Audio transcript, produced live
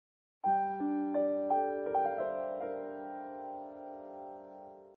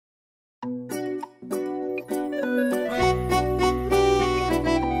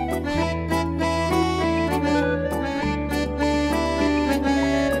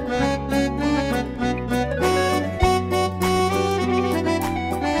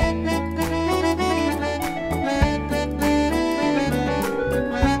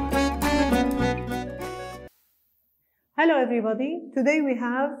everybody. Today we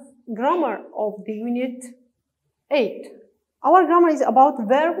have grammar of the unit 8. Our grammar is about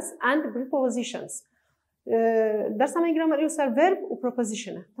verbs and prepositions. درسنا grammar يصير verb و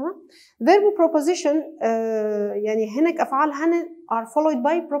preposition. تمام؟ verb و preposition يعني هناك أفعال هن are followed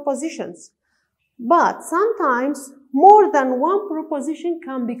by prepositions. But sometimes more than one preposition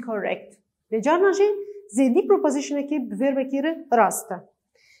can be correct. لجارنا جي زي دي preposition كي بverb كيره راسته.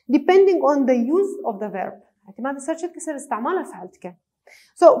 Depending on the use of the verb. اعتماد السرشت كسر استعمال فعلتك.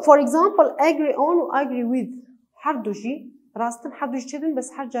 So for example agree on و agree with حردو جي راستن حردو جي جدن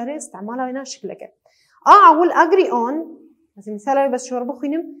بس حر جاري استعمالها وينا شكلك. أقول agree on مثل مثال بس شو ربو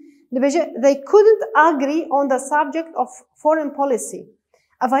خينم they couldn't agree on the subject of foreign policy.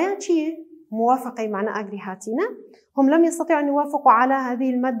 أفايات شيء موافقة معنى agree هاتينا هم لم يستطيعوا أن يوافقوا على هذه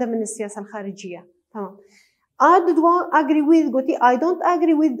المادة من السياسة الخارجية. تمام. I did agree with قلتي I don't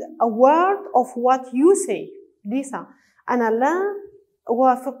agree with a word of what you say. ليسا أنا لا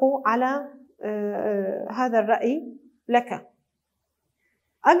أوافق على هذا الرأي لك.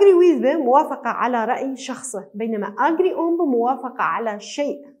 agree with موافقة على رأي شخصه بينما agree on بموافقة على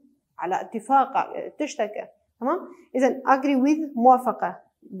شيء على اتفاق تشتكى. تمام. إذا agree with موافقة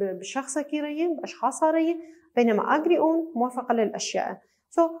بشخص كيرية بأشخاص رية بينما agree on موافقة للأشياء.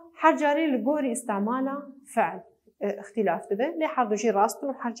 so حرجاري لجوري استعمالها فعل اختلاف تبه ليه حردو جي راستن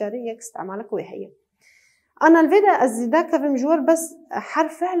وحرجاري يك استعمالك وهي. أنا الفيدا أزيدك في مجور بس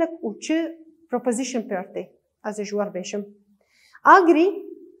حرف فعلك وش preposition بيرتي أز جوار بيشم. agree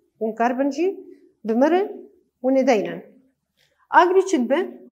ونكربنجي بمر وندينا. agree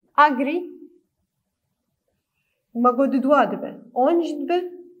شدبه agree ما قد دوادبه on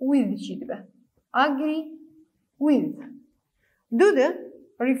جدبه with جدبه agree with. do the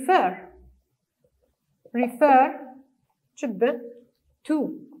refer شدبه to.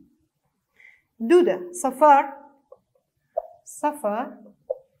 do the suffer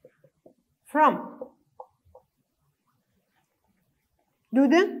from. do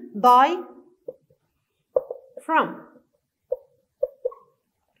the die from.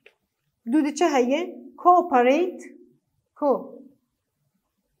 do the چه هي cooperate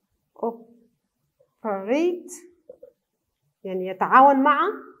يعني يتعاون مع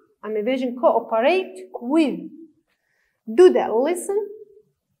أما بيجن cooperate with. do the listen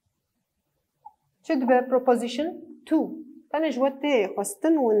شد به preposition to أنا جوتي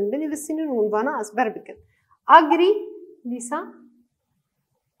خستن ونبني بالسنين ونبانا أسبربكن. agree ليسا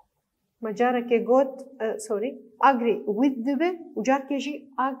مجارك يقول agree with دبه وجارك يجي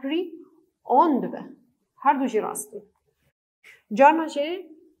agree on دبه هردو جي راستي. جارنا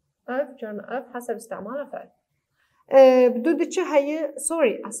جي جارنا اف حسب استعماله فعل. بدو دي چه هي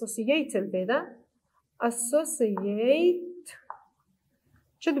associate البيدا associate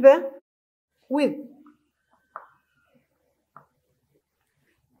چه دبه with.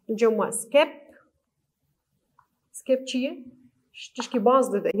 جمع skip چیه؟ تشكي باز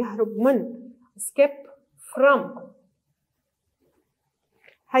ده يهرب من. escape from.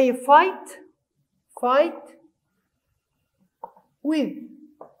 هي fight with.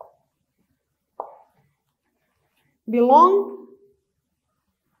 belong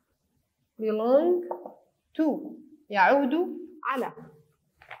to يعود على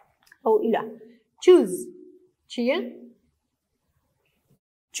أو إلى. choose شيء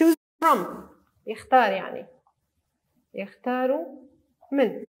choose from يختار يعني يختار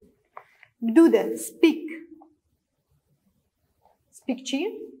من. بدو ده speak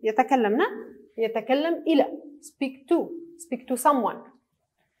شيء يتكلم إلى speak to someone.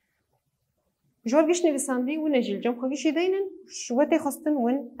 جوار قشني بساندي ونجي الجمع قشي دينا شو تخصتن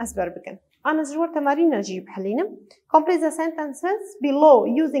وين أسبر بكن. أنا جوار تمارين نجيب حلينا. complete the sentences below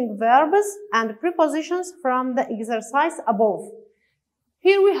using verbs and prepositions from the exercise above.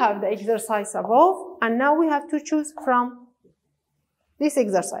 Here we have the exercise above and now we have to choose from this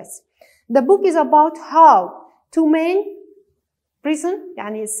exercise. The book is about how two men prison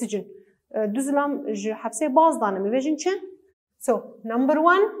يعني السجن دوزلام جو حبسي باز دانا مبيجن چه. so number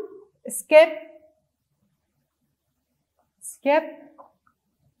 1 escape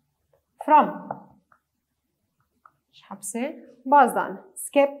from حبسي باز دانا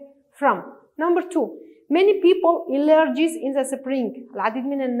escape from. number 2 many people allergies in the spring العديد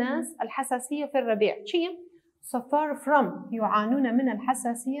من الناس الحساسية في الربيع. شيء suffer from يعانون من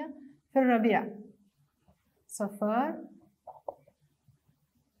الحساسية في الربيع. suffer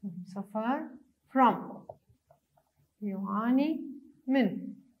from يعاني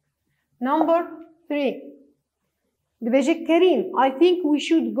من. number 3 بيجي كريم I think we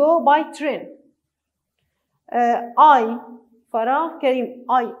should go by train. فراغ كريم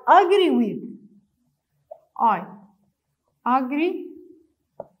I agree with agree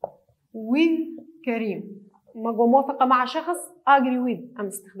with كريم. موافقة مع شخص agree with أم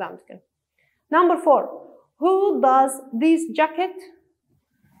استخدامت كده. Number 4. Who does this jacket?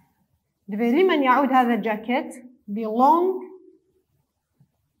 لمن يعود هذا الجاكيت belong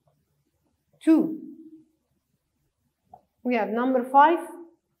to. We have number 5.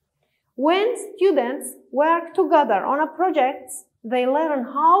 When students work together on a project, they learn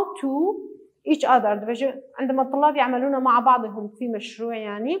how to each other. عندما الطلاب يعملون مع بعضهم في مشروع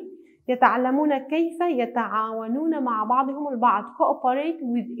يعني يتعلمون كيف يتعاونون مع بعضهم البعض. Cooperate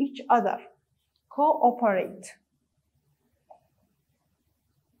with each other. Cooperate.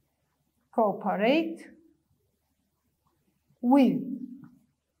 Cooperate with.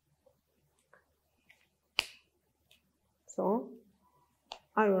 So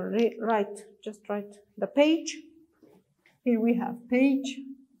I will just write the page. Here we have page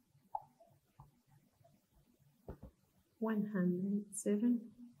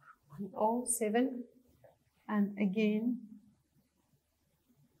 107, and again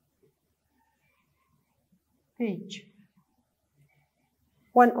page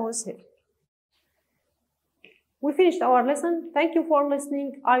 107. We finished our lesson. Thank you for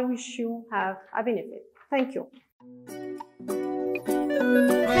listening. I wish you have a benefit. Thank you.